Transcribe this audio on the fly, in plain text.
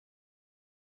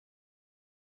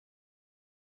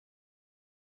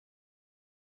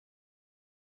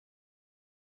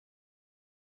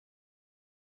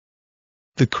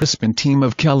The Crispin team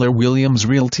of Keller Williams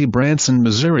Realty Branson,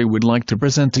 Missouri would like to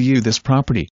present to you this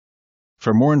property.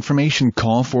 For more information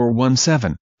call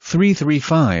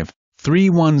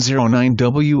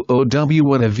 417-335-3109.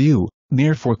 WOW at a view,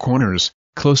 near Four Corners,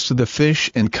 close to the Fish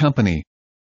and Company.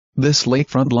 This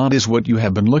lakefront lot is what you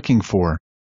have been looking for.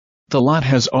 The lot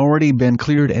has already been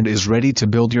cleared and is ready to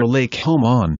build your lake home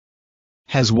on.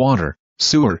 Has water,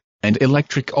 sewer, and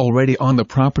electric already on the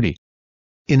property.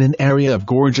 In an area of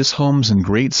gorgeous homes and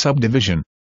great subdivision.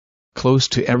 Close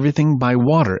to everything by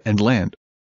water and land.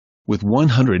 With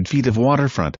 100 feet of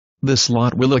waterfront, this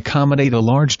lot will accommodate a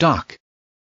large dock.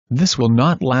 This will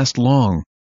not last long.